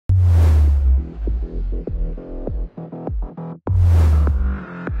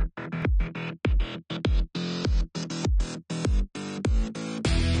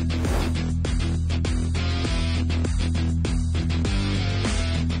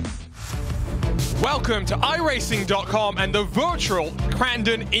Welcome to iRacing.com and the virtual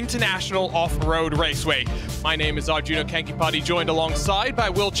Crandon International Off-Road Raceway. My name is Arjuna Kankipati, joined alongside by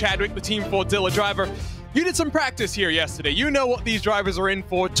Will Chadwick, the Team Fordzilla driver. You did some practice here yesterday. You know what these drivers are in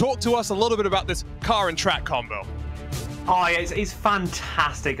for. Talk to us a little bit about this car and track combo. Oh, yeah, it's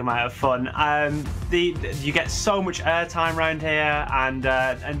fantastic amount of fun. You get so much airtime around here, and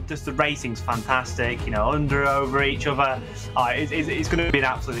just the racing's fantastic. You know, under over each other. It's going to be an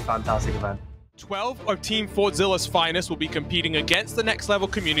absolutely fantastic event. 12 of Team Fordzilla's finest will be competing against the next level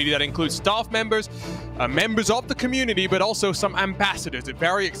community that includes staff members, members of the community, but also some ambassadors. I'm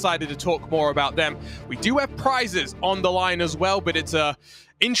very excited to talk more about them. We do have prizes on the line as well, but it's a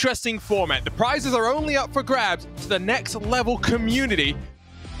interesting format. The prizes are only up for grabs to the next level community.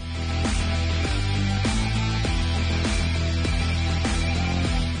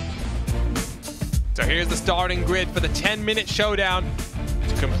 So here's the starting grid for the 10-minute showdown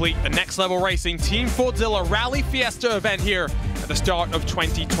to complete the next level racing Team Fordzilla Rally Fiesta event here at the start of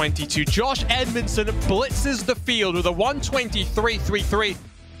 2022. Josh Edmondson blitzes the field with a 1:23.33.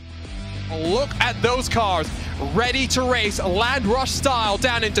 Look at those cars, ready to race, land rush style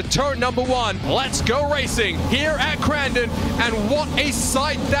down into turn number 1. Let's go racing here at Crandon, and what a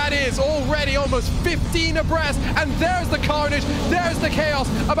sight that is. Already almost 15 abreast, and there's the carnage, there's the chaos.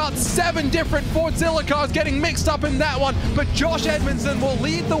 About 7 different Fordzilla cars getting mixed up in that one, but Josh Edmondson will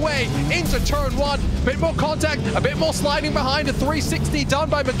lead the way into turn 1. A bit more contact, a bit more sliding behind, a 360 done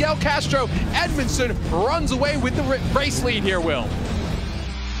by Miguel Castro. Edmondson runs away with the race lead here, Will.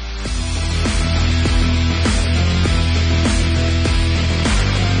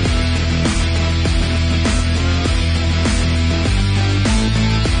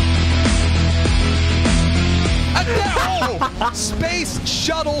 Space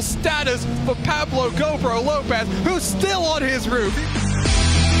shuttle status for Pablo GoPro Lopez, who's still on his roof.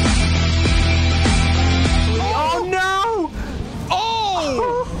 Oh no!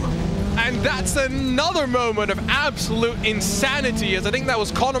 Oh! And that's another moment of absolute insanity, as I think that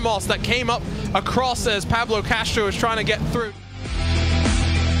was Connor Moss that came up across as Pablo Castro was trying to get through.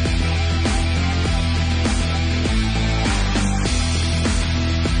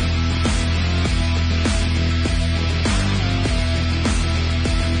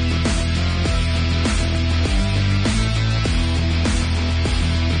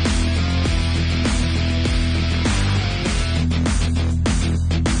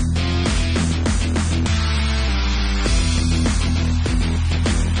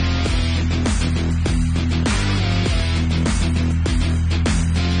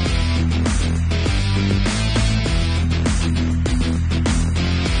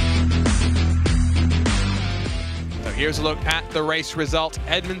 Here's a look at the race result.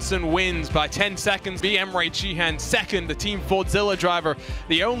 Edmondson wins by 10 seconds. Emre Sheehan second, the Team Fordzilla driver,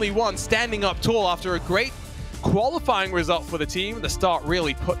 the only one standing up tall after a great qualifying result for the team. The start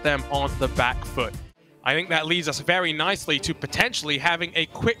really put them on the back foot. I think that leads us very nicely to potentially having a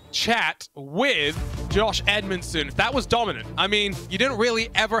quick chat with Josh Edmondson. That was dominant. I mean, you didn't really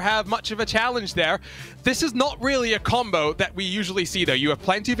ever have much of a challenge there. This is not really a combo that we usually see, though. You have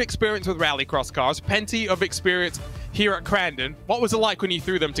plenty of experience with rallycross cars, plenty of experience here at Crandon. What was it like when you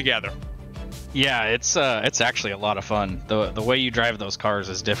threw them together? Yeah, it's actually a lot of fun. The way you drive those cars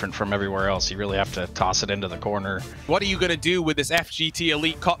is different from everywhere else. You really have to toss it into the corner. What are you going to do with this FGT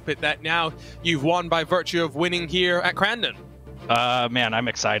Elite cockpit that now you've won by virtue of winning here at Crandon? Man, I'm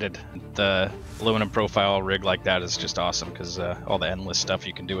excited. The aluminum profile rig like that is just awesome because all the endless stuff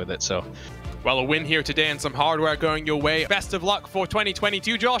you can do with it. So, well, a win here today and some hardware going your way. Best of luck for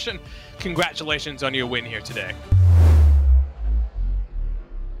 2022, Josh, and congratulations on your win here today.